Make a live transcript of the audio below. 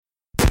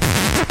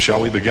Shall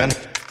we begin?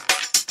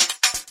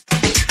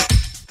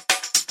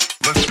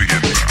 Let's begin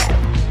now.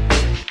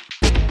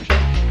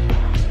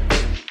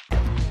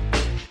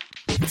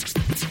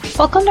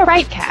 Welcome to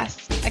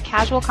WriteCast, a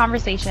casual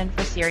conversation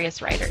for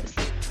serious writers,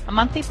 a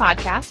monthly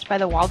podcast by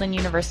the Walden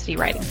University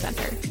Writing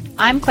Center.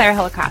 I'm Claire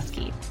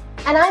Hilikoski.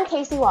 And I'm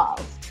Casey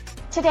Walls.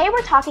 Today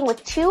we're talking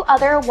with two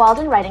other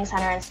Walden Writing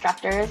Center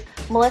instructors,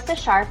 Melissa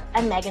Sharp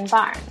and Megan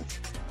Barnes.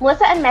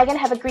 Melissa and Megan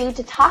have agreed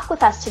to talk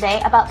with us today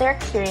about their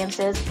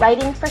experiences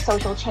writing for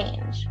social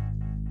change.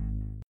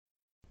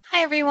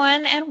 Hi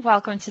everyone, and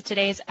welcome to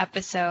today's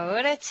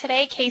episode.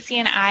 Today Casey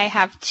and I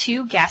have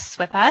two guests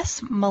with us,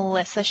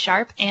 Melissa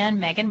Sharp and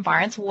Megan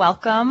Barnes.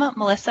 Welcome,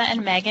 Melissa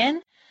and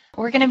Megan.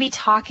 We're going to be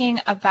talking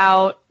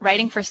about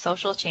writing for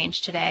social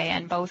change today,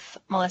 and both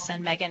Melissa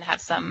and Megan have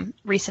some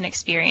recent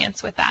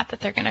experience with that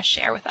they're going to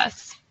share with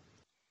us.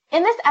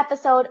 In this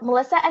episode,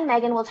 Melissa and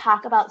Megan will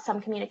talk about some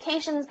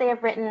communications they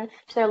have written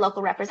to their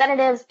local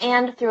representatives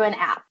and through an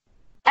app.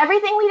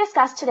 Everything we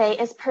discuss today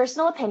is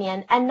personal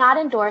opinion and not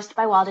endorsed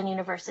by Walden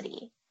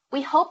University.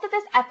 We hope that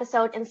this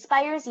episode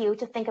inspires you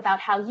to think about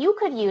how you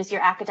could use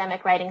your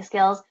academic writing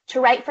skills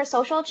to write for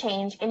social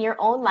change in your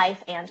own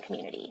life and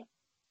community.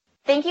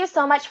 Thank you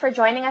so much for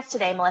joining us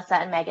today, Melissa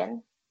and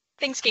Megan.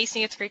 Thanks,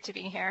 Casey. It's great to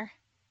be here.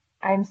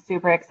 I'm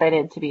super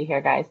excited to be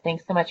here, guys.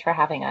 Thanks so much for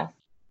having us.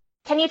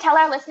 Can you tell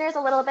our listeners a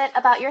little bit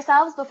about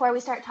yourselves before we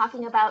start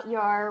talking about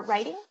your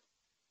writing?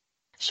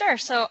 Sure.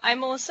 So I'm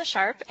Melissa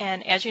Sharp,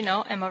 and as you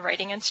know, I'm a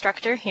writing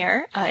instructor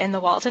here in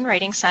the Walden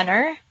Writing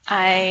Center.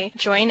 I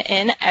join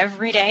in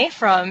every day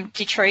from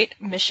Detroit,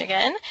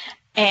 Michigan.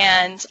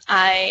 And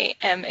I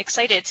am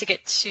excited to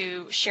get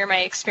to share my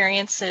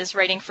experiences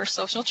writing for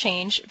social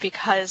change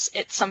because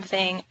it's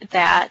something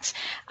that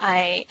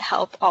I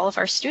help all of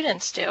our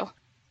students do.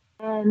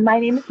 And my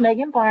name is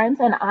Megan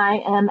Barnes, and I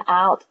am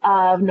out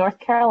of North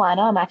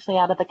Carolina. I'm actually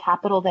out of the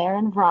capital there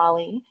in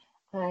Raleigh.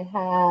 I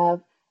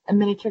have a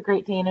miniature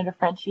Great Dane and a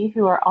Frenchie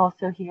who are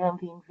also here and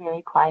being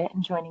very quiet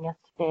and joining us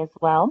today as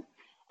well.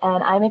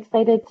 And I'm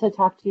excited to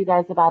talk to you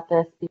guys about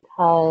this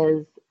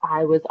because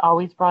I was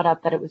always brought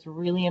up that it was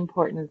really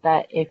important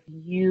that if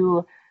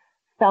you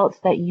felt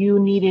that you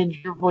needed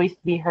your voice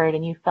to be heard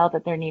and you felt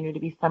that there needed to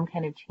be some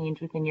kind of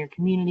change within your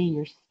community,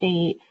 your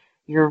state,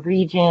 your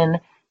region,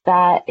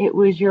 that it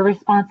was your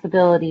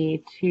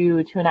responsibility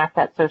to enact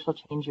that social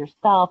change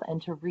yourself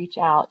and to reach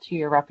out to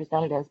your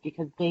representatives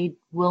because they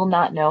will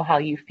not know how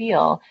you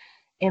feel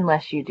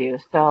unless you do.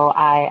 So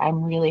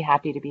I'm really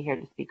happy to be here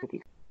to speak with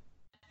you.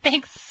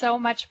 Thanks so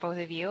much, both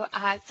of you.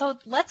 So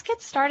let's get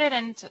started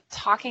and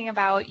talking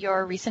about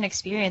your recent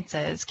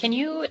experiences. Can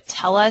you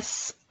tell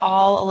us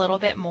all a little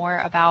bit more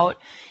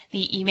about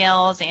the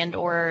emails and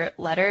or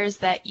letters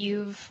that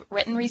you've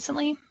written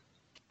recently?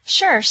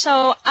 Sure.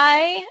 So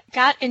I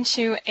got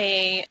into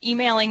a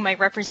emailing my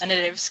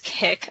representatives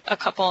kick a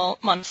couple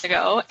months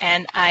ago,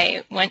 and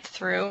I went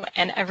through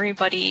and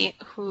everybody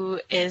who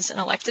is an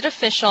elected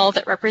official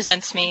that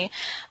represents me,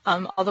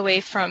 all the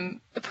way from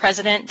the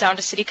president down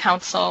to city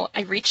council,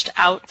 I reached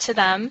out to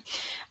them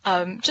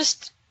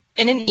just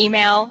in an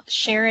email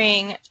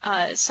sharing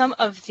some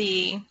of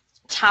the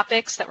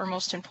topics that were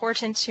most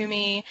important to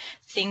me,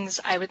 things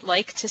I would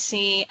like to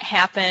see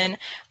happen,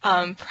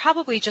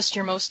 probably just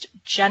your most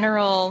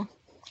general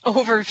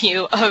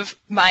overview of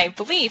my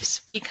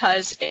beliefs,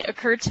 because it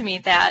occurred to me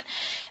that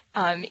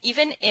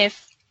even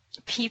if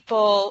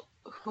people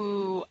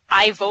who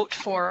I vote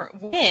for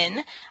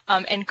win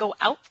and go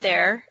out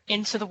there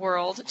into the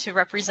world to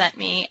represent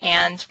me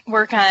and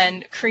work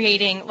on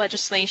creating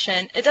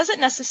legislation, it doesn't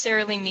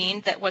necessarily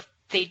mean that what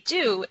they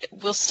do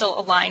will still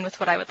align with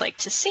what I would like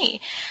to see.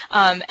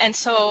 And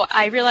so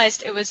I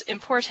realized it was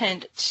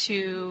important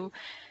to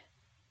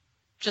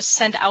just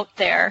send out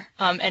there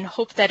and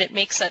hope that it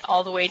makes it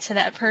all the way to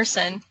that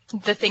person,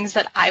 the things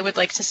that I would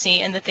like to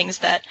see and the things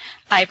that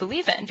I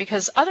believe in,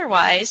 because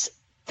otherwise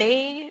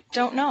they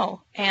don't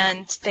know,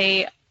 and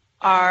they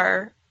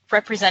are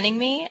representing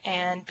me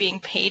and being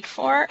paid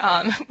for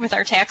with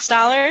our tax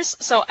dollars.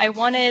 So I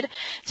wanted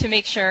to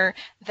make sure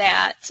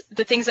that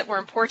the things that were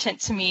important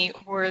to me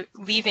were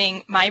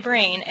leaving my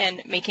brain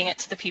and making it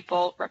to the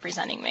people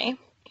representing me.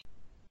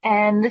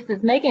 And this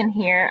is Megan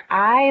here.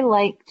 I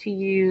like to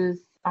use,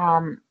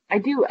 I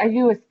do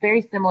a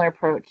very similar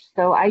approach.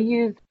 So I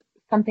use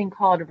something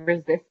called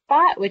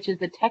ResistBot, which is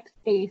a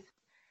text-based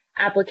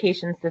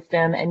application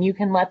system, and you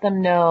can let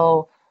them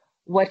know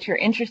what you're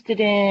interested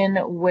in,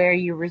 where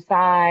you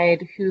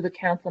reside, who the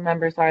council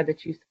members are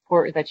that you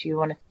support or that you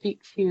want to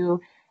speak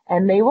to,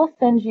 and they will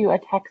send you a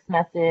text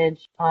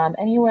message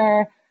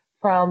anywhere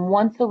from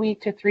once a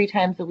week to 3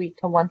 times a week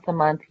to once a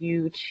month.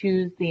 You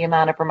choose the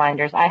amount of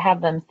reminders. I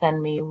have them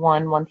send me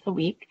one once a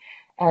week,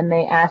 and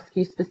they ask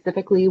you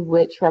specifically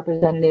which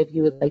representative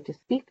you would like to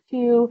speak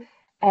to.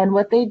 And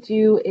what they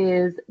do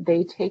is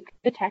they take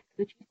the text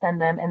that you send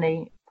them and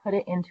they put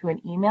it into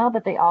an email,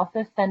 but they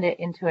also send it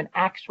into an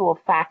actual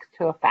fax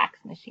to a fax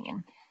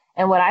machine.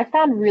 And what I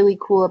found really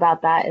cool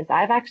about that is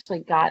I've actually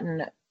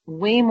gotten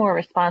way more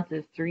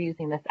responses through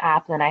using this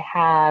app than I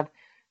have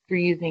through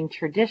using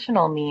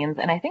traditional means.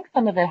 And I think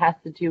some of it has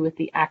to do with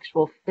the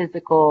actual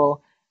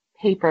physical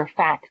paper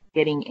facts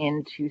getting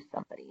into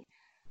somebody.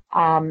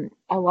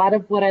 A lot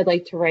of what I'd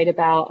like to write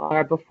about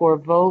are before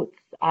votes.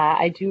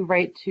 I do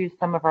write to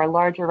some of our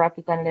larger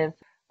representatives,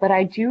 but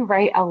I do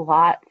write a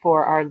lot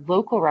for our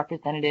local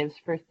representatives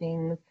for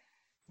things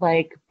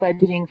like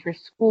budgeting for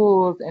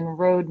schools and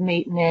road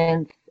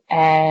maintenance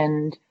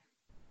and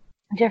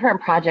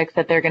different projects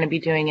that they're going to be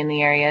doing in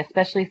the area,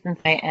 especially since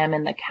I am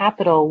in the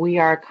capital. We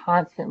are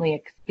constantly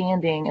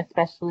expanding,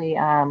 especially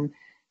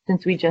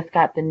since we just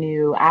got the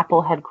new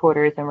Apple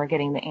headquarters and we're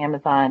getting the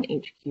Amazon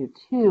HQ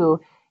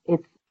too.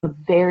 It's a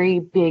very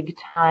big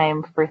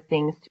time for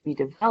things to be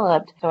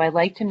developed. So I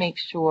like to make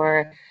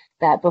sure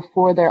that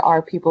before there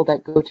are people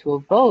that go to a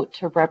vote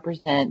to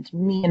represent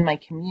me and my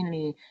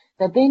community,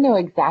 that they know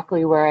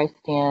exactly where I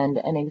stand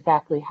and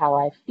exactly how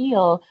I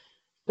feel,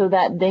 so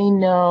that they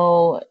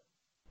know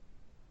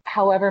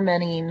however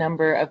many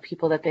number of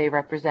people that they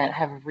represent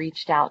have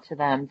reached out to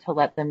them to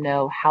let them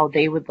know how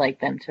they would like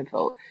them to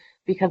vote.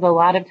 Because a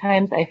lot of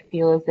times I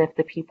feel as if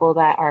the people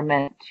that are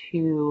meant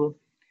to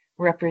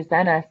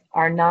represent us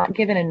are not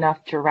given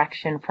enough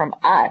direction from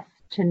us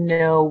to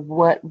know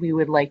what we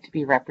would like to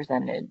be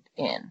represented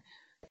in.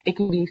 It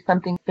can be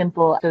something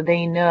simple so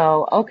they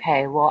know,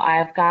 okay, well,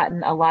 I've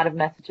gotten a lot of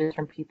messages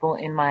from people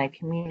in my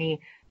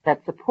community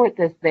that support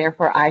this,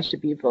 therefore I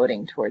should be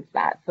voting towards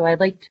that. So I'd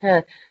like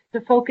to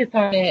focus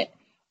on it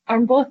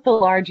on both the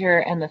larger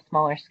and the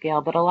smaller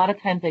scale, but a lot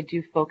of times I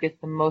do focus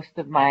the most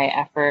of my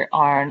effort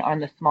on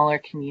the smaller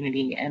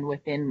community and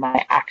within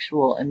my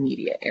actual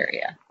immediate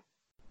area.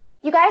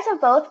 You guys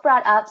have both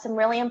brought up some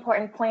really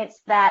important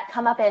points that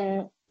come up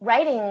in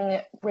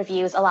writing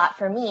reviews a lot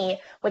for me,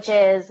 which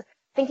is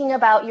thinking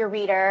about your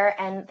reader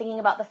and thinking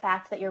about the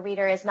fact that your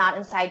reader is not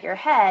inside your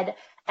head.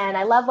 And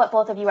I love what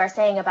both of you are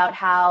saying about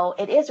how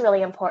it is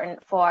really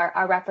important for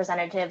our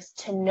representatives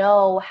to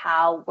know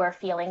how we're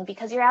feeling,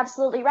 because you're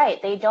absolutely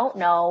right. They don't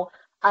know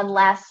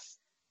unless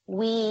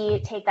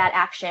we take that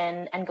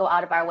action and go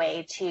out of our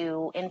way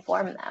to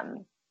inform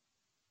them.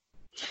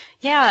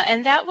 Yeah,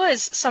 and that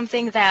was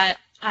something that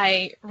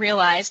I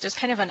realized as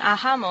kind of an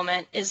aha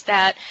moment, is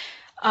that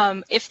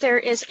if there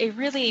is a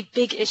really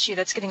big issue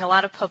that's getting a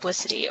lot of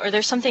publicity, or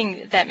there's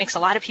something that makes a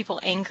lot of people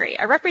angry,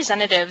 our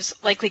representatives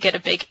likely get a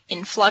big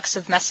influx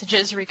of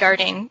messages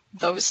regarding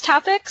those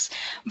topics.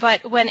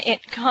 But when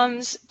it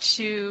comes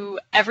to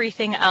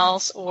everything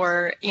else,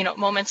 or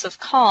moments of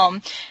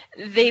calm,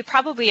 they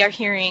probably are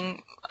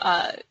hearing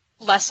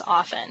less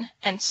often.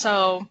 And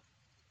so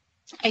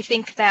I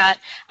think that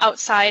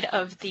outside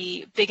of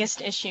the biggest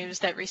issues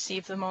that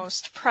receive the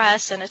most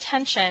press and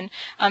attention,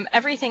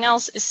 everything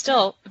else is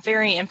still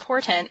very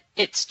important.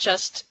 It's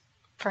just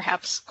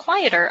perhaps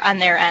quieter on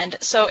their end.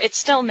 So it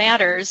still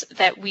matters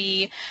that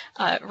we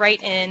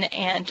write in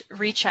and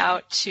reach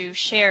out to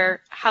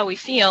share how we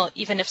feel,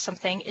 even if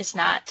something is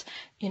not,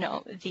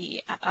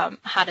 the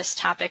hottest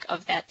topic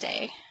of that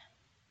day.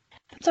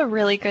 That's a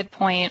really good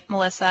point,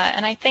 Melissa.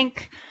 And I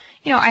think,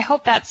 I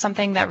hope that's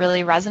something that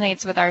really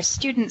resonates with our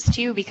students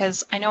too,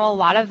 because I know a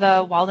lot of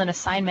the Walden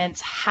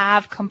assignments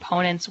have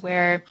components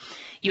where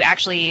you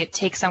actually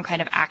take some kind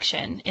of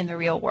action in the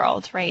real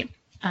world, right?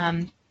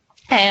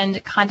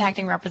 And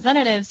contacting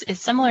representatives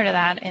is similar to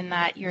that, in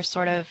that you're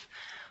sort of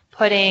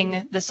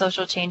putting the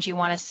social change you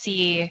want to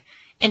see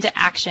into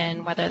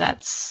action, whether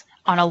that's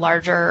on a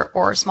larger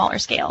or smaller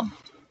scale.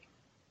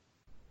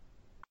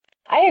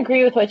 I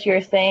agree with what you're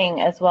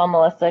saying as well,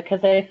 Melissa,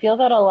 because I feel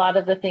that a lot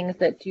of the things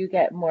that do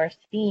get more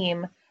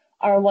steam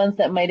are ones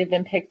that might have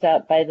been picked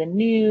up by the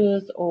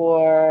news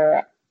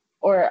or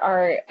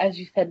are, as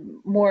you said,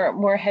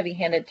 more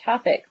heavy-handed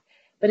topics,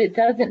 but it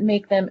doesn't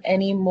make them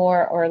any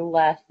more or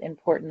less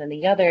important than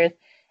the others.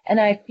 And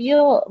I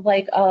feel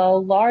like a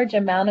large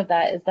amount of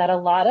that is that a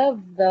lot of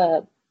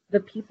the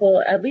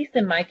people, at least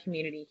in my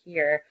community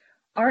here,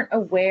 aren't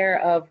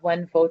aware of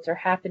when votes are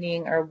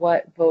happening or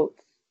what votes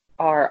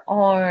are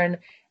on,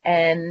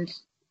 and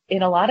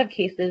in a lot of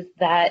cases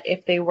that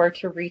if they were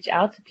to reach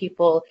out to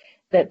people,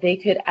 that they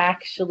could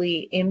actually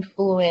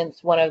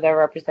influence one of their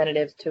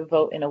representatives to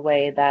vote in a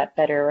way that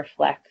better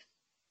reflects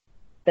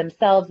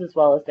themselves as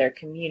well as their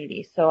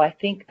community. So I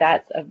think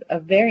that's a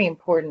very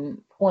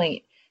important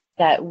point,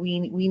 that we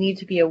need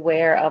to be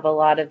aware of a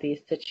lot of these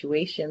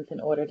situations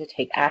in order to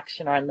take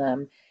action on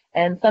them.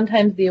 And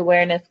sometimes the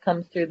awareness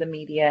comes through the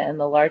media and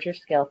the larger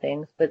scale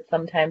things, but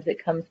sometimes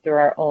it comes through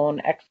our own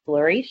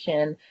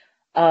exploration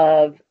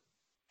of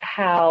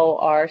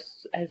how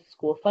is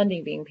school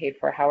funding being paid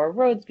for, how are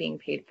roads being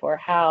paid for,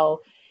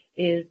 how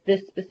is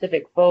this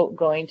specific vote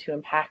going to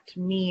impact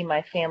me,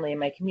 my family, and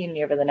my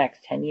community over the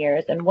next 10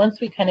 years. And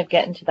once we kind of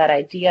get into that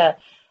idea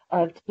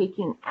of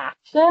taking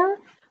action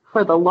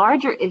for the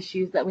larger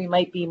issues that we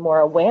might be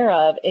more aware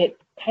of, it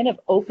kind of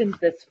opens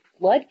this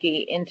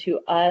floodgate into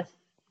us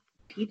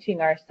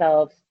teaching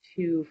ourselves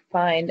to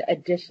find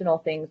additional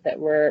things that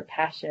we're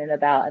passionate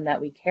about and that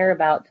we care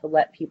about, to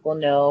let people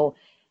know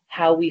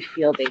how we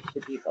feel they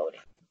should be voting.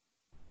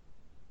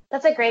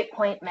 That's a great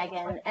point,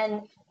 Megan.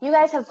 And you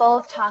guys have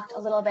both talked a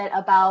little bit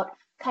about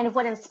kind of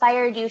what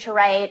inspired you to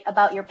write,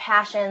 about your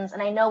passions.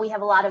 And I know we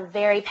have a lot of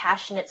very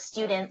passionate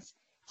students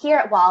here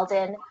at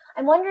Walden.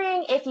 I'm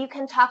wondering if you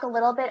can talk a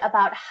little bit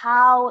about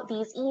how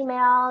these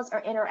emails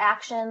or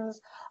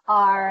interactions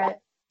are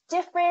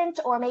different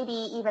or maybe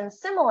even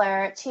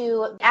similar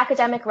to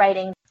academic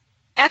writing.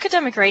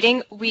 Academic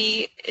writing,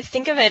 we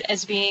think of it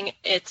as being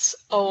its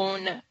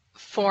own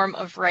form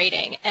of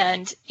writing.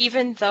 And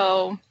even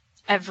though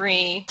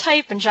every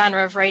type and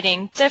genre of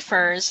writing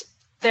differs,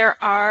 there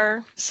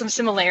are some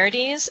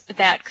similarities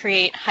that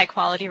create high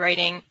quality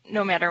writing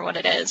no matter what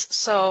it is.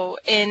 So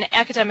in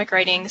academic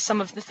writing, some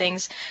of the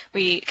things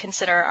we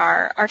consider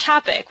are our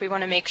topic. We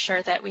want to make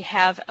sure that we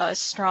have a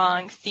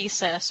strong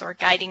thesis or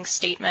guiding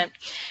statement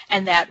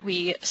and that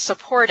we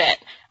support it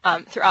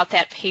throughout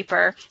that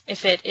paper,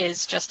 if it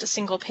is just a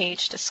single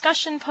page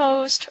discussion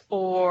post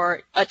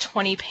or a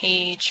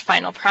 20-page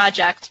final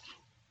project.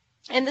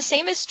 And the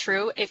same is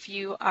true if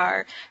you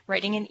are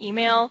writing an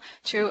email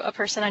to a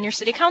person on your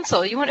city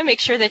council. You want to make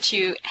sure that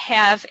you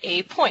have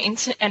a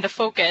point and a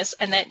focus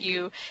and that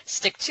you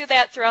stick to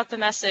that throughout the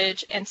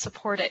message and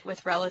support it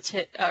with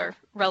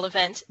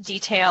relevant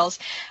details.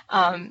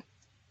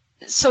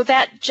 So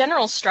that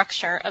general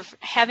structure of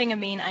having a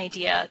main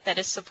idea that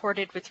is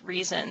supported with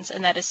reasons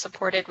and that is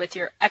supported with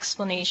your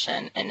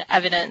explanation and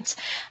evidence,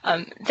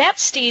 that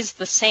stays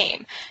the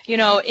same. You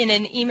know, in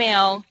an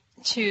email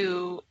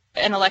to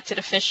an elected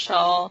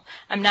official,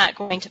 I'm not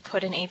going to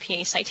put an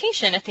APA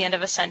citation at the end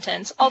of a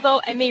sentence,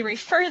 although I may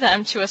refer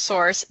them to a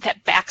source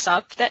that backs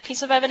up that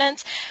piece of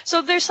evidence.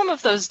 So there's some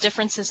of those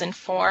differences in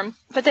form,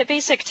 but that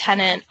basic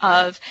tenet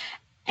of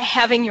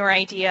having your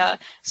idea,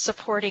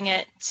 supporting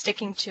it,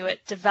 sticking to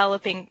it,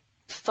 developing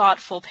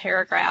thoughtful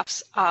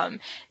paragraphs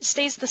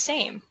stays the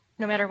same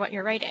no matter what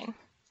you're writing.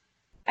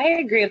 I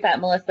agree with that,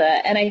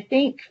 Melissa. And I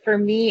think for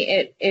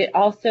me, it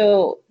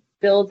also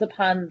builds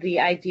upon the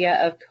idea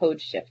of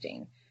code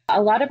shifting.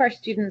 A lot of our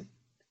students,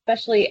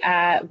 especially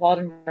at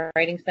Walden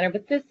Writing Center,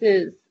 but this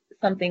is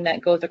something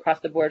that goes across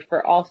the board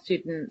for all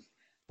students,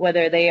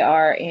 whether they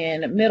are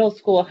in middle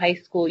school, high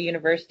school,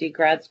 university,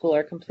 grad school,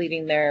 or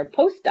completing their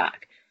postdoc.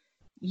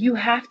 You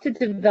have to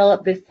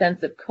develop this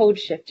sense of code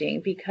shifting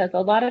because a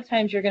lot of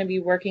times you're going to be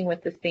working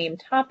with the same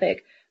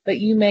topic, but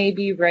you may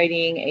be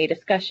writing a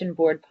discussion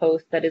board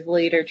post that is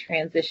later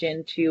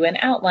transitioned to an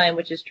outline,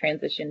 which is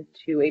transitioned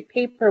to a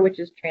paper, which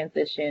is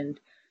transitioned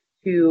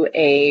to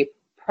a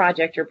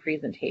project or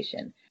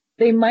presentation.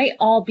 They might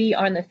all be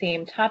on the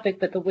same topic,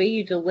 but the way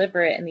you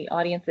deliver it and the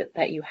audience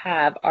that you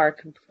have are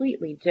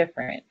completely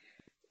different.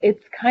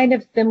 It's kind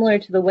of similar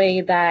to the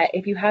way that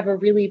if you have a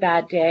really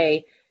bad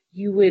day,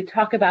 you would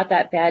talk about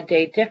that bad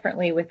day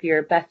differently with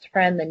your best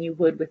friend than you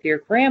would with your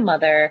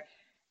grandmother.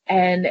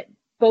 And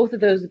both of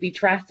those would be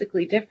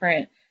drastically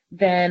different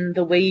than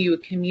the way you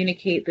would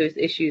communicate those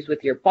issues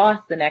with your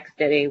boss the next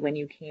day when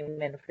you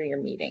came in for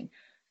your meeting.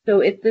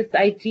 So it's this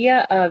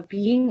idea of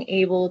being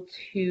able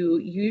to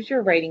use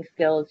your writing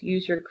skills,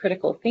 use your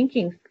critical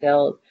thinking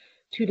skills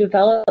to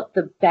develop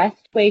the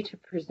best way to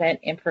present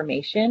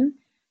information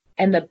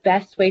and the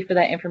best way for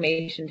that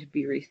information to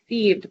be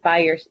received by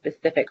your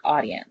specific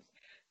audience.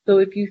 So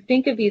if you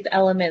think of these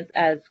elements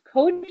as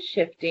code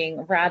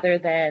shifting rather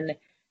than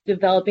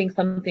developing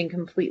something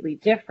completely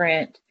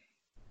different,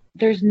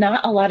 there's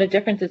not a lot of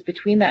differences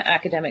between that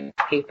academic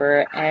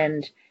paper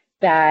and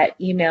that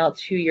email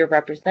to your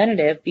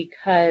representative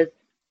because,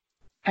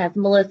 as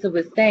Melissa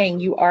was saying,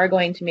 you are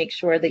going to make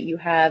sure that you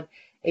have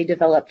a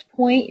developed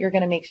point. You're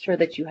going to make sure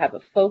that you have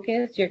a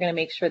focus. You're going to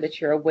make sure that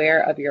you're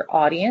aware of your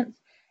audience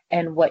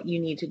and what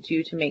you need to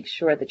do to make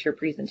sure that your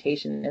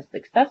presentation is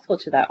successful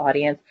to that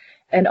audience.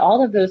 And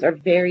all of those are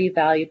very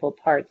valuable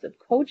parts of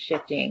code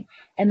shifting.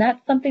 And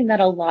that's something that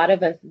a lot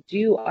of us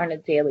do on a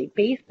daily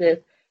basis,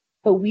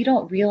 but we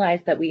don't realize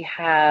that we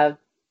have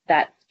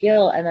that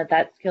skill and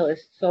that skill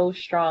is so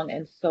strong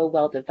and so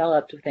well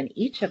developed within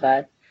each of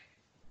us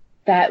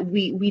that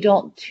we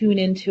don't tune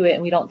into it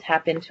and we don't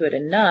tap into it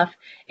enough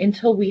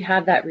until we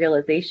have that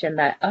realization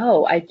that,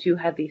 oh, I do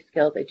have these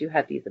skills, I do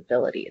have these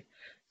abilities.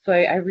 So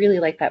I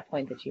really like that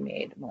point that you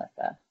made,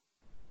 Melissa.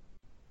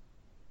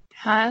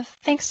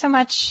 Thanks so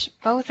much,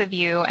 both of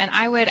you. And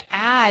I would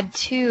add,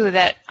 too,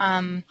 that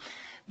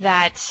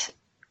that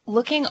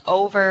looking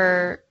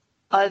over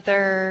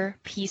other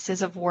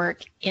pieces of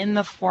work in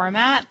the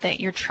format that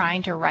you're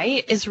trying to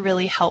write is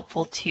really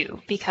helpful,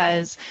 too,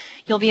 because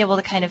you'll be able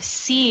to kind of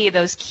see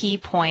those key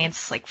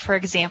points. Like, for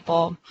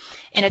example,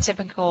 in a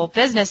typical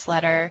business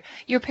letter,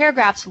 your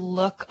paragraphs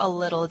look a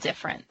little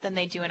different than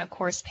they do in a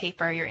course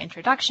paper. Your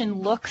introduction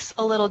looks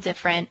a little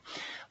different,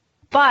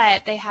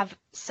 but they have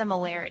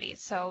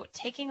similarities. So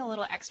taking a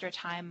little extra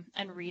time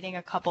and reading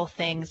a couple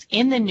things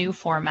in the new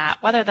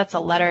format, whether that's a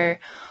letter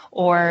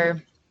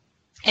or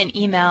an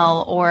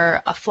email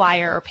or a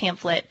flyer or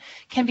pamphlet,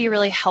 can be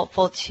really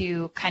helpful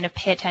to kind of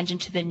pay attention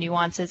to the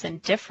nuances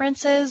and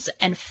differences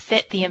and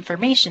fit the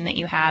information that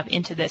you have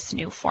into this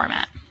new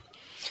format.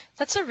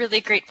 That's a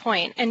really great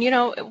point. And, you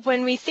know,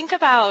 when we think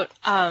about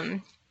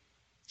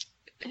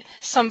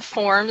some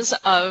forms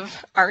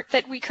of art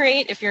that we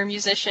create. If you're a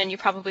musician, you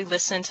probably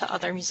listen to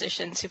other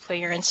musicians who play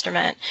your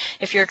instrument.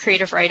 If you're a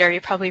creative writer,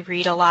 you probably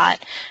read a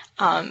lot.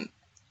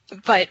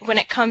 But when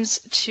it comes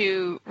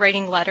to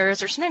writing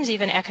letters or sometimes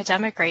even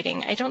academic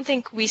writing, I don't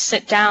think we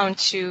sit down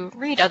to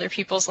read other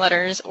people's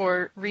letters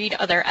or read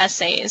other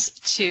essays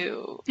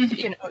to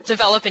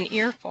develop an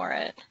ear for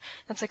it.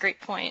 That's a great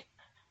point.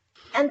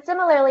 And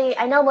similarly,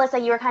 I know, Melissa,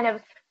 you were kind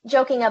of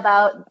joking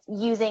about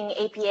using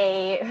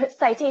APA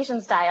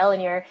citation style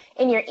in your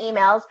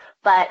emails,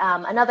 but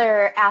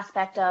another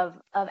aspect of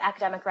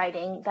academic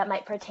writing that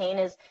might pertain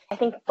is, I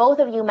think both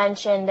of you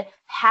mentioned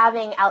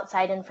having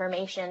outside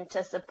information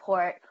to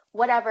support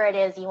whatever it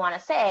is you want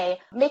to say,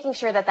 making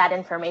sure that that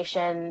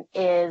information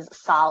is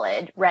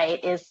solid,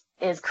 right,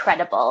 is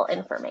credible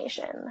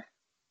information.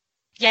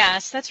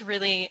 Yes, that's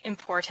really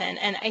important.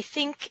 And I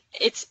think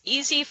it's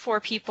easy for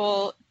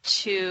people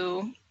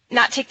to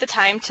not take the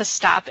time to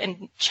stop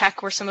and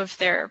check where some of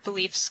their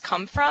beliefs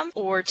come from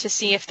or to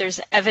see if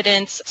there's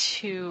evidence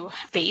to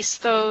base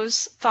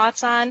those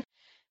thoughts on.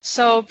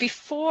 So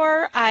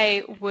before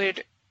I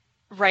would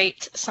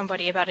write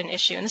somebody about an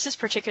issue, and this is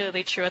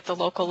particularly true at the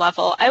local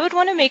level, I would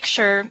want to make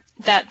sure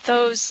that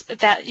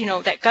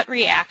that gut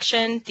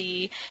reaction,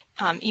 the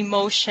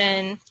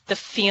emotion, the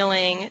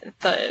feeling,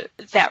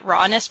 that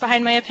rawness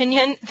behind my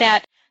opinion,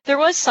 that there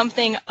was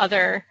something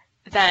other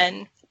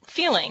than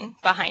feeling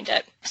behind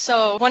it.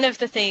 So one of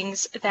the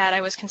things that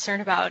I was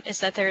concerned about is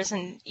that there's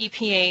an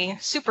EPA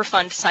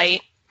Superfund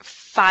site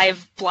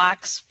 5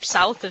 blocks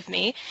south of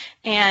me,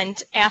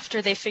 and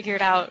after they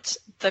figured out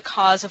the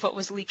cause of what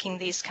was leaking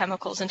these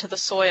chemicals into the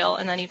soil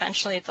and then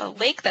eventually the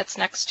lake that's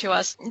next to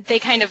us, they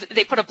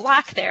put a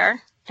block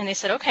there and they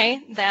said,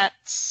 okay,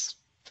 that's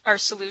our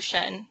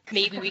solution.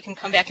 Maybe we can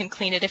come back and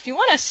clean it if you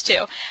want us to.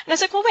 And I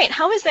was like, well, wait,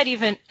 how is that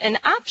even an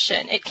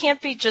option? It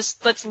can't be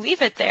just, let's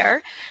leave it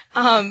there.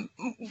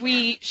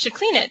 We should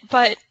clean it.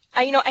 But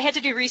I had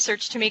to do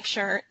research to make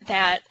sure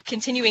that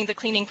continuing the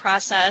cleaning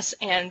process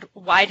and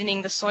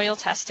widening the soil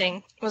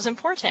testing was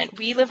important.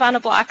 We live on a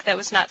block that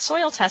was not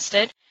soil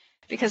tested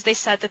because they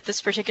said that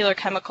this particular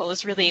chemical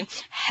is really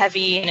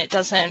heavy and it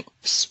doesn't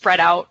spread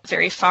out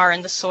very far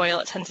in the soil.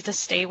 It tends to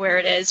stay where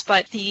it is.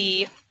 But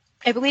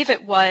I believe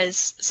it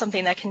was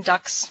something that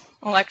conducts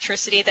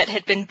electricity that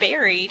had been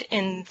buried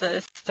in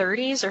the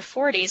 30s or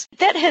 40s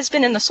that has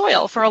been in the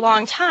soil for a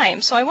long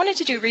time. So I wanted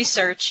to do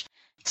research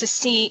to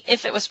see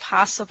if it was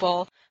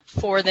possible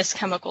for this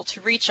chemical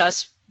to reach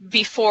us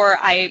before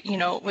I,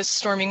 was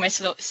storming my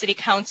city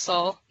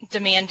council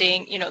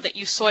demanding, that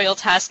you soil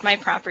test my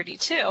property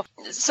too.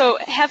 So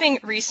having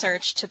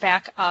research to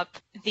back up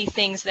the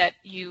things that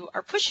you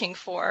are pushing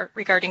for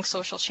regarding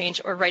social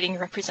change or writing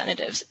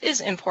representatives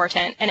is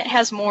important, and it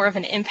has more of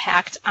an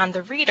impact on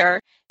the reader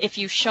if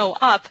you show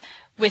up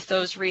with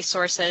those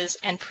resources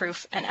and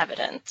proof and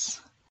evidence.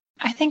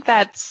 I think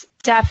that's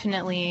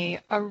definitely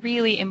a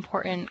really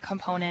important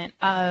component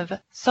of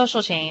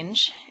social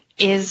change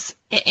is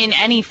in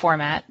any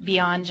format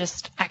beyond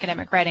just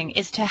academic writing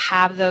is to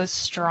have those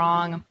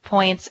strong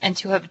points and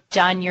to have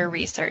done your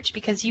research,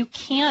 because you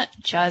can't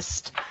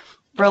just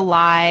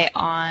rely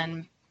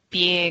on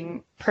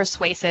being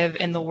persuasive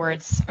in the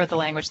words or the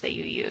language that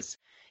you use.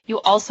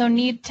 You also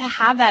need to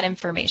have that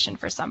information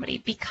for somebody,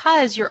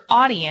 because your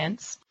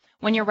audience,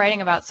 when you're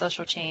writing about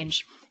social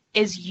change,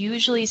 is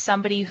usually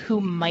somebody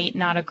who might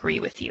not agree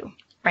with you,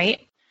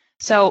 right?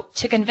 So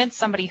to convince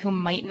somebody who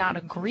might not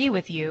agree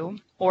with you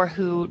or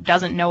who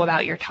doesn't know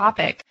about your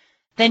topic,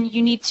 then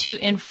you need to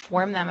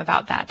inform them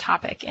about that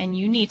topic, and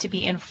you need to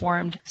be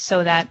informed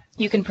so that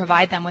you can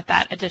provide them with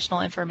that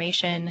additional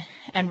information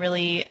and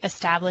really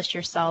establish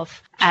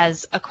yourself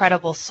as a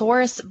credible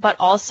source, but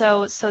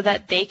also so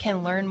that they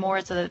can learn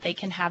more, so that they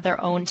can have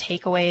their own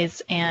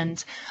takeaways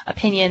and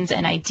opinions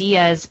and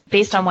ideas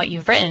based on what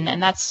you've written.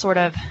 And that's sort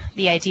of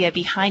the idea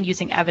behind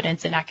using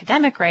evidence in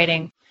academic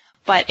writing,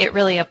 but it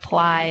really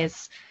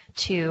applies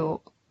to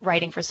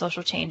writing for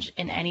social change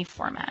in any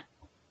format.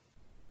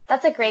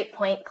 That's a great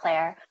point,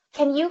 Claire.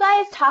 Can you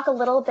guys talk a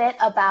little bit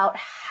about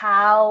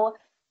how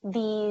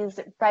these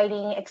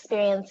writing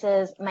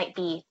experiences might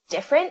be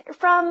different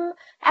from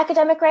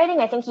academic writing?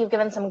 I think you've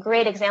given some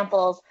great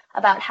examples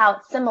about how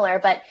it's similar,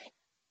 but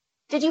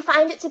did you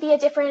find it to be a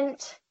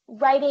different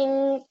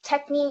writing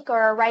technique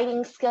or a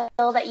writing skill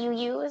that you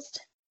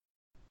used?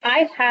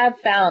 I have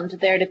found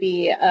there to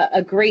be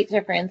a great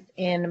difference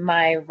in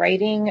my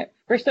writing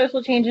for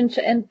social change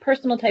and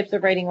personal types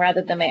of writing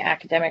rather than my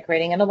academic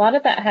writing. And a lot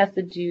of that has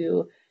to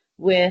do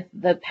with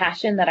the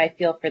passion that I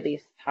feel for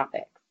these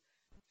topics.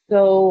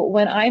 So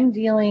when I'm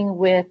dealing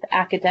with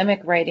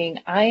academic writing,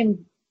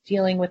 I'm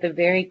dealing with a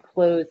very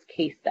closed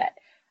case set.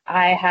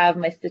 I have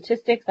my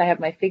statistics, I have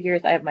my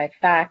figures, I have my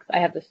facts, I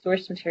have the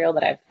source material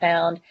that I've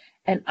found,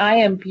 and I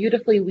am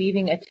beautifully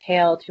weaving a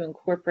tale to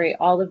incorporate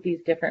all of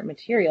these different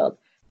materials.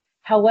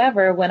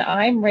 However, when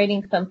I'm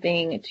writing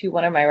something to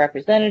one of my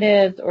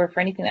representatives or for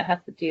anything that has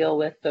to deal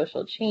with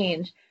social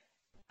change,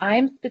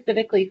 I'm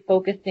specifically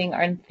focusing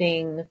on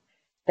things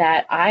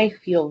that I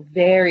feel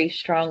very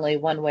strongly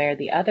one way or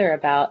the other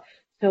about.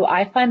 So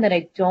I find that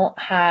I don't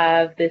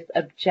have this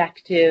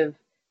objective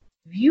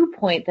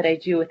viewpoint that I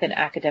do within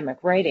academic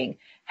writing.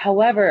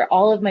 However,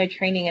 all of my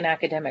training in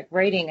academic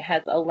writing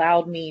has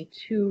allowed me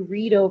to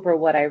read over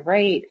what I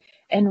write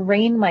and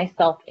rein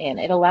myself in.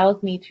 It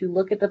allows me to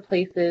look at the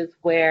places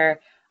where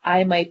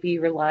I might be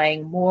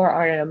relying more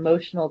on an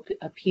emotional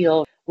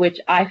appeal, which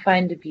I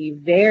find to be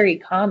very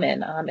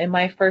common. In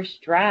my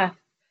first draft,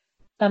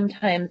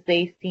 sometimes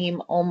they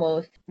seem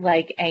almost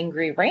like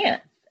angry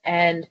rants,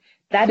 and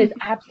that is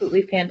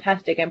absolutely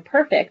fantastic and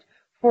perfect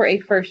for a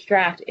first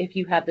draft if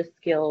you have the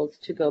skills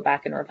to go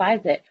back and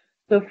revise it.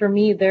 So for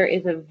me, there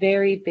is a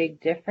very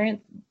big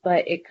difference,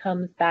 but it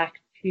comes back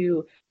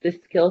to the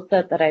skill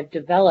set that I've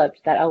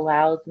developed that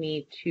allows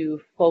me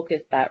to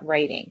focus that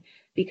writing.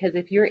 Because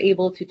if you're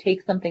able to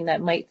take something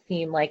that might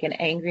seem like an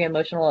angry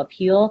emotional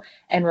appeal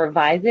and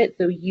revise it,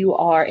 so you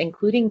are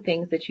including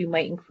things that you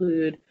might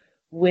include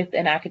with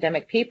an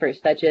academic paper,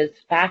 such as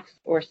facts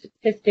or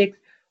statistics,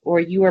 or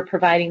you are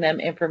providing them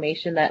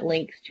information that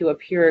links to a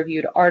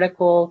peer-reviewed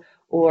article,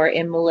 or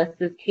in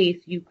Melissa's case,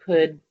 you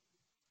could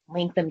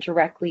link them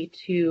directly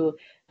to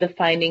the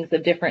findings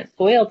of different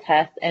soil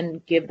tests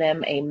and give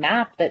them a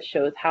map that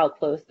shows how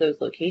close those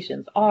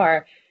locations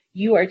are.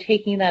 You are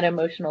taking that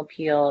emotional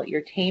appeal,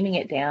 you're taming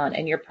it down,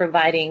 and you're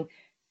providing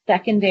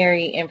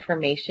secondary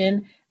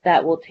information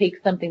that will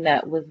take something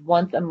that was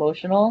once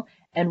emotional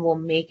and will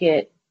make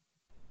it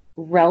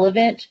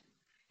relevant,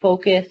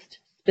 focused,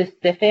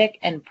 specific,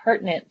 and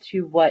pertinent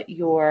to what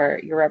your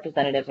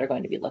representatives are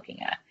going to be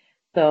looking at.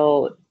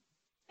 So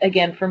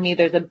again, for me,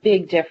 there's a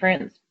big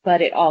difference,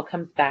 but it all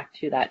comes back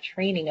to that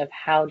training of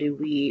how do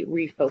we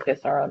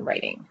refocus our own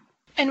writing.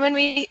 And when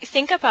we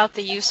think about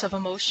the use of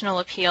emotional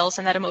appeals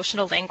and that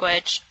emotional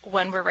language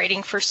when we're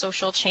writing for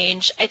social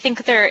change, I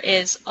think there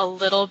is a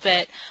little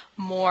bit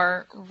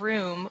more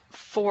room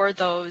for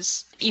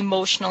those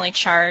emotionally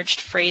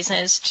charged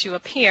phrases to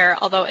appear.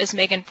 Although, as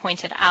Megan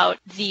pointed out,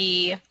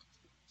 the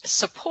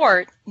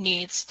support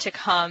needs to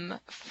come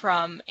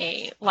from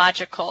a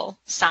logical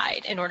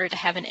side in order to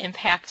have an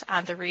impact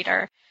on the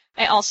reader.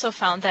 I also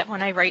found that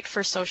when I write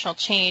for social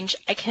change,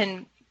 I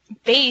can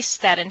base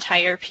that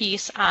entire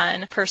piece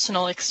on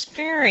personal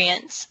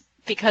experience,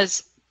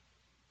 because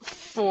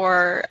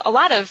for a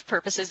lot of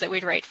purposes that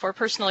we'd write for,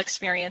 personal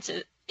experience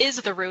is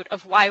the root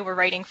of why we're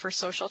writing for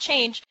social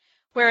change,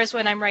 whereas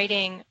when I'm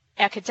writing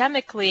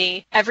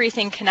academically,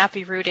 everything cannot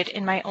be rooted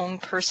in my own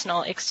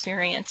personal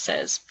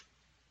experiences.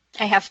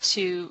 I have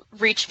to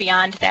reach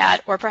beyond that,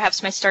 or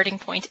perhaps my starting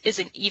point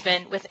isn't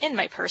even within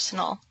my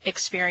personal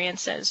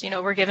experiences. You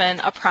know, we're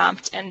given a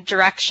prompt and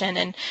direction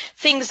and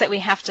things that we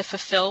have to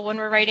fulfill when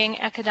we're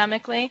writing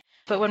academically.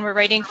 But when we're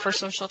writing for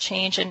social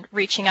change and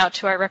reaching out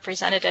to our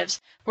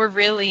representatives, we're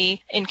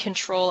really in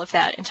control of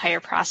that entire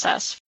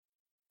process.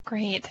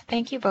 Great.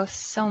 Thank you both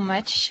so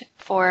much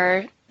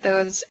for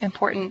those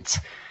important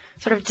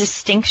sort of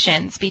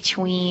distinctions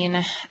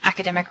between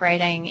academic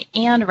writing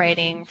and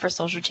writing for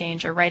social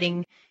change, or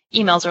writing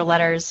emails or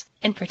letters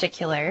in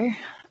particular.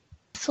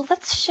 So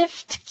let's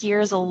shift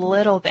gears a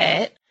little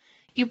bit.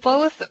 You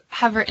both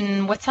have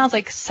written what sounds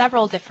like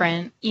several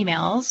different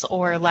emails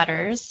or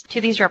letters to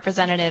these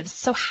representatives.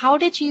 So how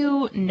did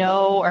you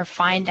know or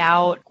find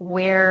out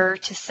where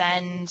to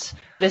send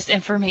this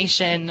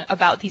information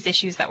about these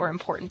issues that were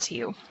important to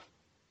you?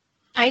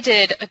 I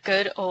did a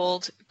good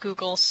old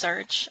Google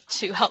search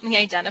to help me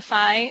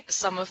identify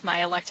some of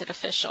my elected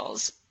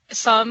officials.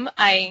 Some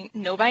I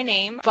know by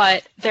name,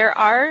 but there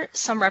are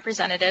some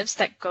representatives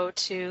that go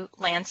to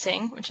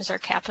Lansing, which is our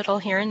capital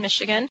here in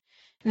Michigan,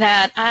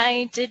 that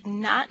I did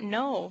not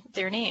know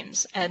their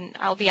names, and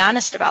I'll be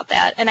honest about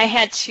that. And I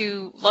had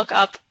to look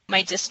up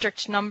my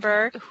district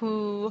number,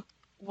 who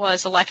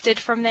was elected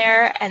from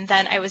there, and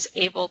then I was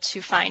able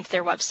to find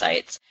their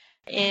websites.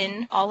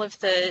 In all of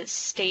the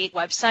state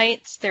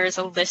websites, there is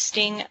a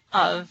listing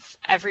of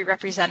every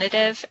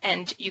representative,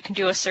 and you can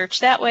do a search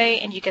that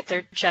way, and you get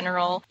their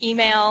general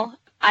email.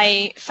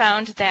 I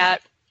found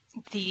that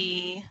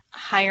the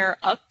higher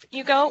up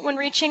you go when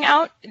reaching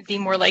out, the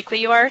more likely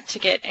you are to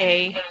get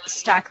a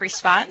stock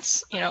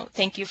response. You know,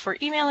 thank you for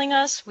emailing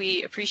us.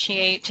 We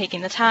appreciate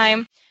taking the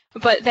time.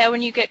 But that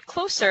when you get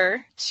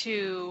closer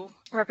to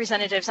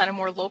representatives on a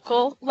more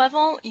local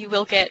level, you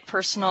will get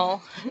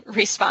personal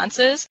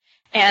responses.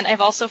 And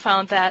I've also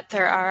found that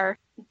there are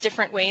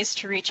different ways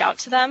to reach out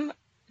to them.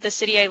 The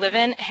city I live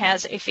in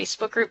has a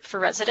Facebook group for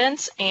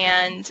residents,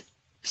 and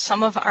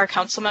some of our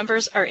council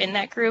members are in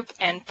that group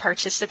and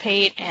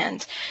participate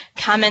and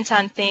comment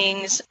on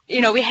things.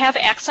 You know, we have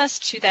access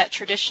to that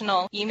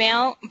traditional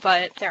email,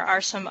 but there are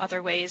some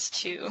other ways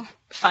to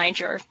find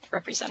your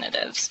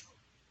representatives.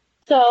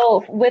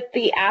 So with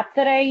the app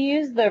that I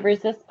use, the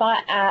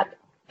ResistBot app,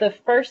 the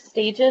first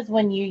stages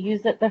when you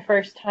use it the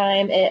first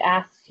time, it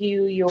asks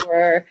you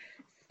your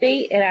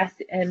state, it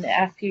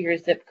asks you your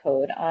zip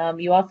code.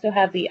 You also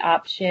have the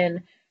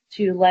option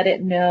to let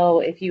it know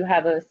if you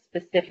have a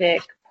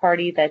specific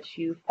party that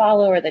you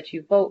follow or that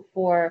you vote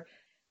for,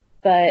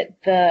 but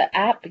the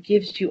app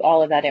gives you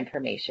all of that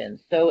information.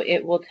 So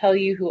it will tell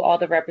you who all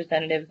the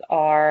representatives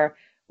are,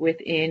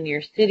 within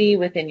your city,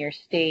 within your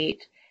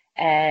state,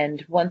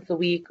 and once a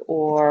week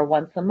or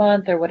once a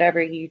month or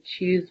whatever you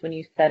choose when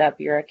you set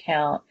up your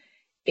account,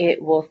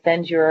 it will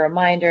send you a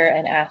reminder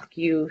and ask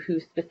you who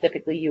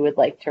specifically you would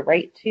like to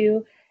write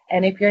to.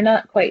 And if you're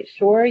not quite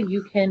sure,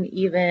 you can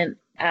even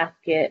ask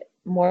it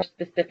more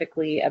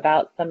specifically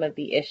about some of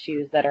the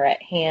issues that are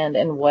at hand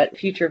and what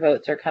future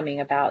votes are coming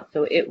about.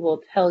 So it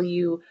will tell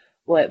you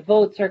what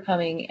votes are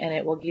coming, and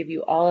it will give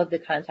you all of the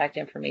contact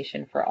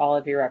information for all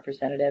of your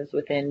representatives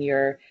within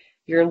your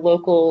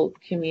local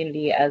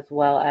community as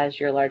well as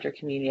your larger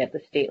community at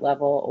the state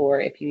level,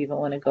 or if you even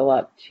want to go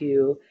up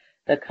to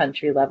the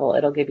country level,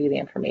 it'll give you the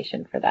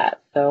information for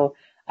that. So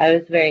I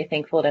was very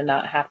thankful to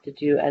not have to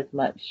do as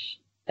much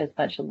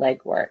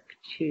legwork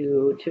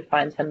to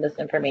find some of this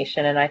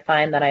information, and I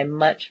find that I'm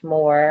much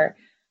more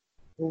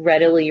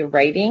readily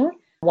writing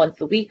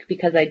once a week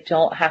because I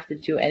don't have to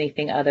do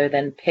anything other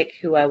than pick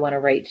who I want to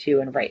write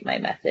to and write my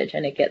message,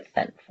 and it gets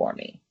sent for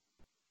me.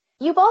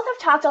 You both have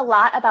talked a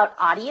lot about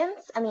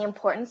audience and the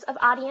importance of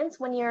audience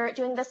when you're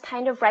doing this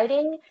kind of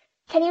writing.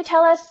 Can you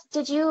tell us,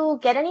 did you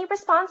get any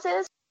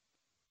responses?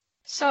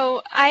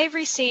 So I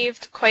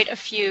received quite a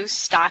few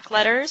stock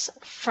letters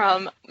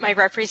from my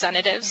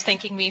representatives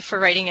thanking me for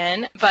writing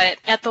in, but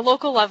at the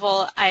local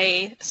level,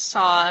 I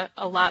saw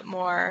a lot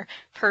more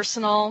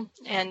personal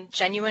and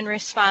genuine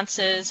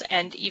responses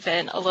and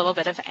even a little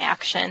bit of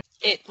action.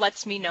 It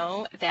lets me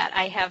know that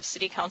I have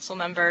city council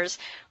members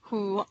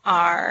who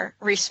are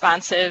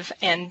responsive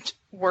and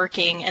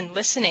working and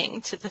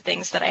listening to the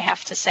things that I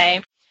have to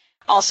say.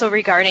 Also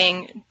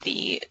regarding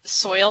the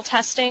soil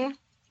testing,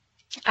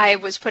 I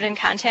was put in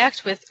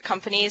contact with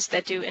companies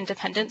that do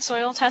independent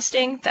soil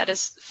testing that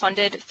is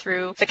funded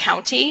through the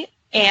county.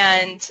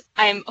 And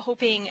I'm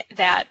hoping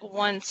that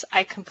once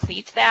I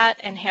complete that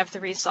and have the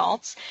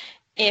results,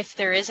 if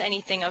there is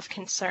anything of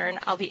concern,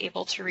 I'll be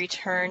able to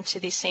return to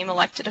these same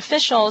elected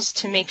officials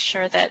to make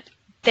sure that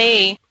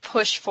they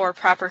push for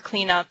proper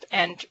cleanup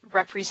and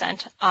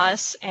represent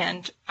us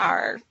and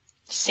our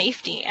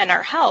safety and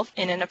our health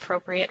in an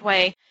appropriate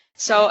way.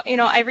 So,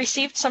 I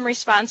received some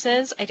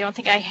responses. I don't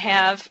think I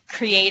have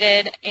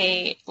created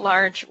a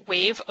large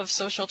wave of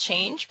social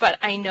change, but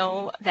I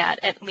know that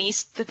at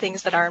least the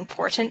things that are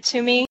important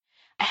to me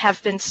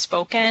have been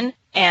spoken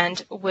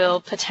and will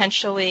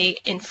potentially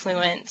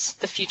influence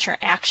the future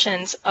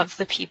actions of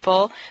the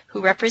people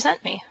who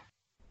represent me.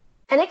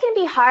 And it can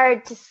be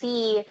hard to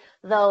see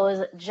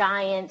those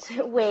giant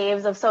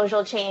waves of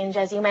social change,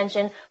 as you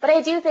mentioned. But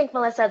I do think,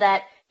 Melissa,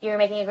 that you're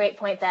making a great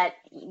point that,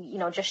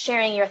 just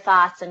sharing your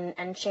thoughts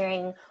and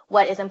sharing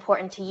what is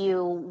important to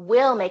you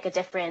will make a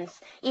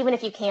difference, even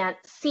if you can't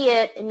see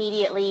it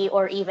immediately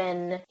or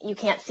even you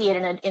can't see it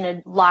in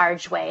a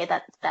large way,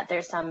 that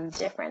there's some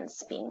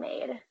difference being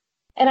made.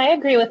 And I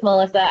agree with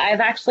Melissa. I've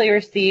actually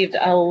received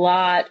a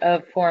lot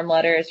of form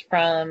letters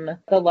from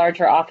the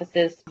larger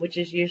offices, which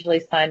is usually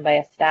signed by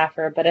a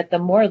staffer. But at the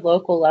more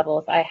local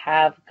levels, I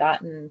have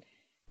gotten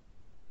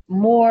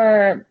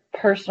more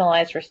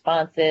personalized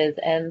responses,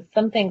 and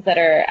some things that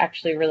are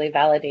actually really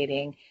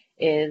validating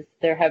is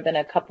there have been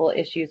a couple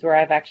issues where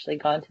I've actually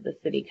gone to the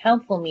city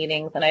council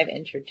meetings and I've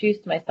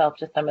introduced myself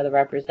to some of the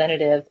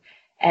representatives,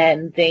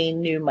 and they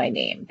knew my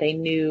name. They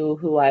knew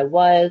who I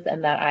was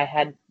and that I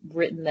had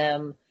written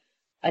them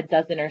a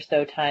dozen or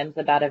so times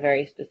about a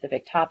very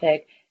specific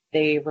topic.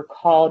 They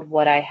recalled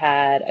what I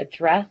had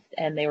addressed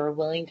and they were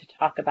willing to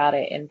talk about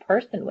it in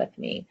person with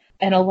me.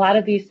 And a lot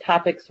of these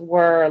topics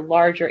were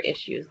larger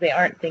issues. They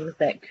aren't things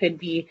that could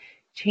be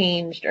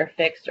changed or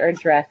fixed or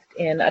addressed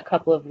in a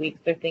couple of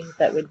weeks. They're things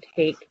that would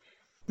take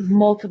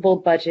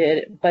multiple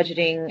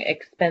budgeting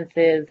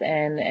expenses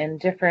and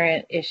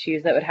different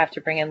issues that would have to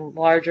bring in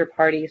larger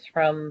parties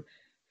from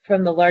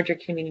the larger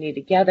community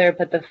together.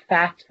 But the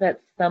fact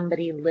that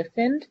somebody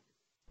listened,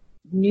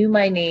 knew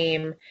my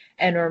name,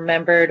 and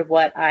remembered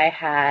what I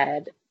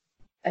had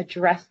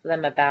addressed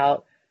them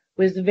about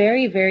was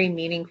very, very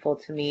meaningful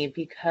to me,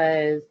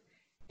 because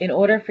in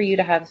order for you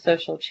to have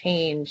social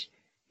change,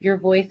 your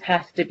voice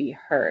has to be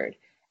heard.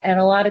 And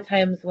a lot of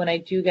times when I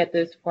do get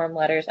those form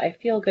letters, I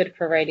feel good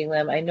for writing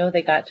them. I know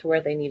they got to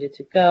where they needed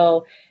to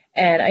go,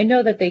 and I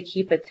know that they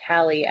keep a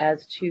tally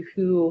as to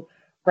who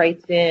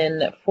writes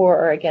in for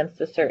or against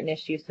a certain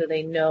issue, so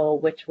they know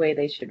which way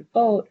they should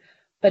vote.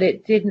 But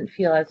it didn't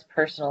feel as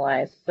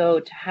personalized.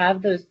 So to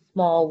have those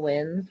small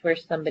wins where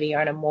somebody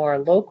on a more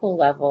local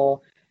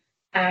level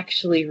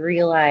actually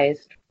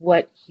realized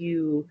what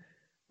you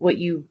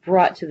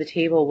brought to the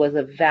table was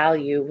of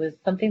value was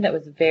something that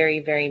was very,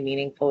 very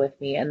meaningful with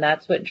me. And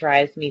that's what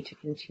drives me to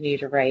continue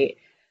to write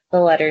the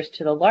letters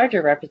to the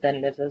larger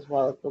representatives as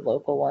well as the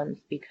local ones,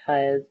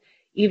 because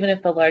even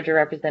if the larger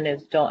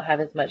representatives don't have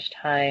as much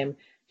time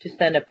to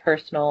send a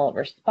personal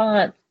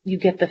response, you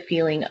get the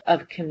feeling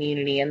of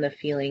community and the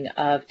feeling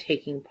of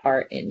taking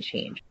part in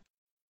change.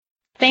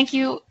 Thank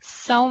you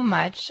so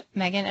much,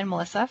 Megan and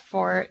Melissa,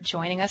 for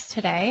joining us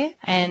today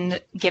and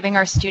giving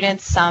our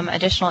students some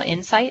additional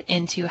insight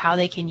into how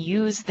they can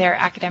use their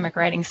academic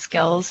writing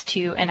skills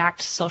to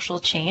enact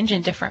social change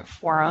in different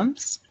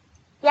forums.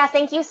 Yeah,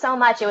 thank you so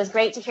much. It was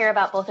great to hear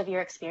about both of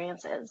your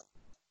experiences.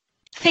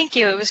 Thank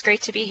you. It was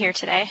great to be here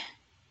today.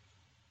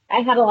 I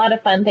had a lot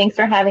of fun. Thanks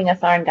for having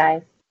us on,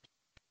 guys.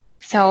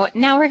 So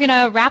now we're going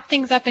to wrap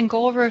things up and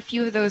go over a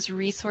few of those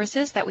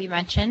resources that we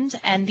mentioned,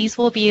 and these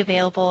will be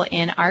available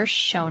in our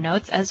show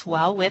notes as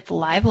well with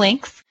live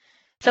links.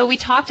 So we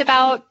talked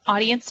about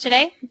audience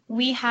today.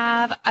 We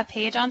have a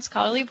page on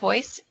Scholarly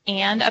Voice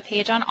and a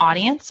page on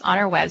audience on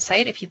our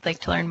website if you'd like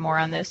to learn more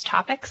on those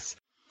topics.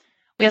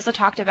 We also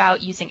talked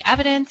about using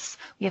evidence.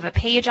 We have a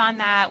page on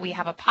that. We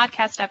have a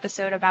podcast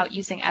episode about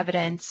using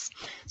evidence,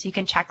 so you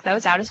can check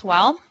those out as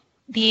well.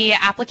 The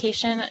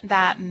application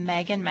that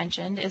Megan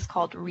mentioned is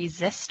called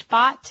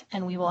ResistBot,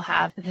 and we will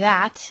have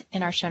that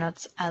in our show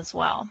notes as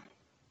well.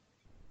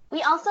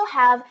 We also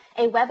have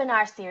a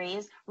webinar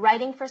series,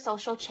 Writing for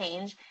Social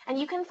Change, and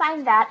you can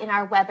find that in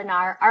our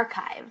webinar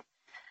archive.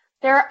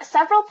 There are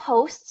several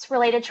posts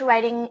related to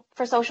writing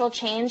for social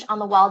change on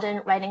the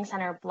Walden Writing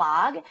Center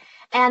blog,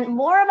 and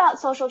more about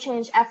social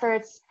change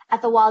efforts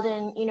at the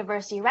Walden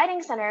University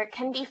Writing Center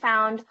can be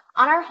found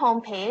on our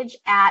homepage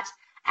at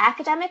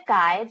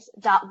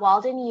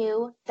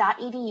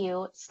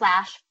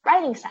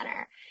academicguides.waldenu.edu/writing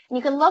center. And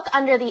you can look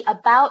under the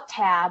About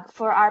tab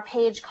for our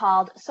page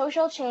called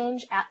Social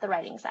Change at the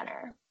Writing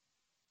Center.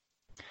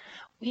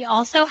 We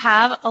also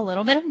have a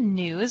little bit of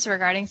news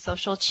regarding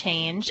social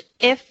change.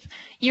 If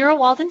you're a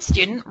Walden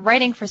student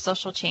writing for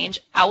social change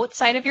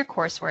outside of your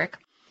coursework,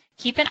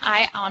 keep an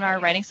eye on our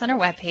Writing Center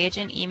webpage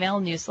and email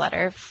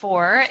newsletter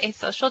for a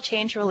social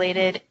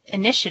change-related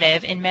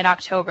initiative in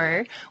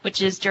mid-October,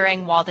 which is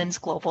during Walden's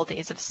Global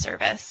Days of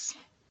Service.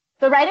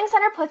 The Writing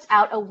Center puts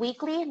out a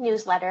weekly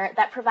newsletter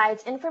that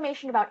provides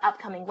information about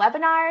upcoming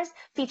webinars,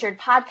 featured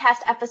podcast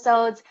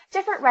episodes,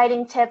 different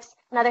writing tips,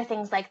 and other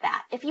things like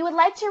that. If you would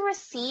like to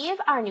receive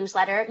our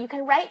newsletter, you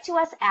can write to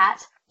us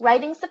at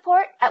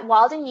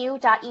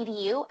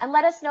writingsupport@waldenu.edu and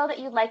let us know that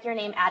you'd like your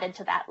name added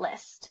to that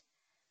list.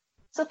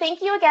 So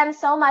thank you again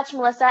so much,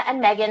 Melissa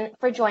and Megan,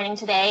 for joining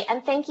today,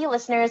 and thank you,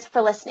 listeners,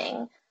 for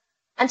listening.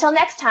 Until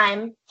next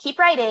time, keep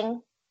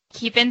writing.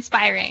 Keep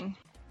inspiring.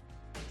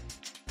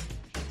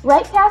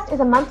 WriteCast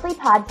is a monthly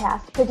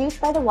podcast produced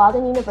by the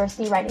Walden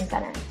University Writing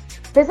Center.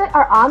 Visit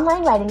our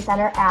online writing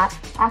center at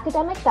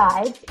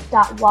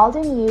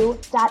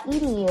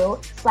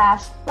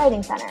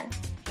academicguides.waldenu.edu/writing center.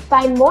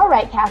 Find more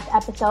WriteCast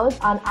episodes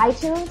on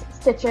iTunes,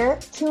 Stitcher,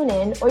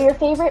 TuneIn, or your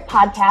favorite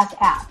podcast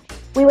app.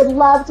 We would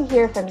love to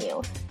hear from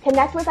you.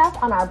 Connect with us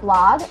on our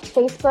blog,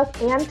 Facebook,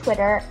 and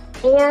Twitter,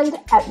 and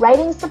at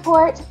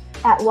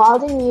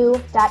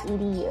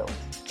writingsupport@waldenu.edu.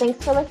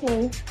 Thanks for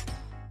listening.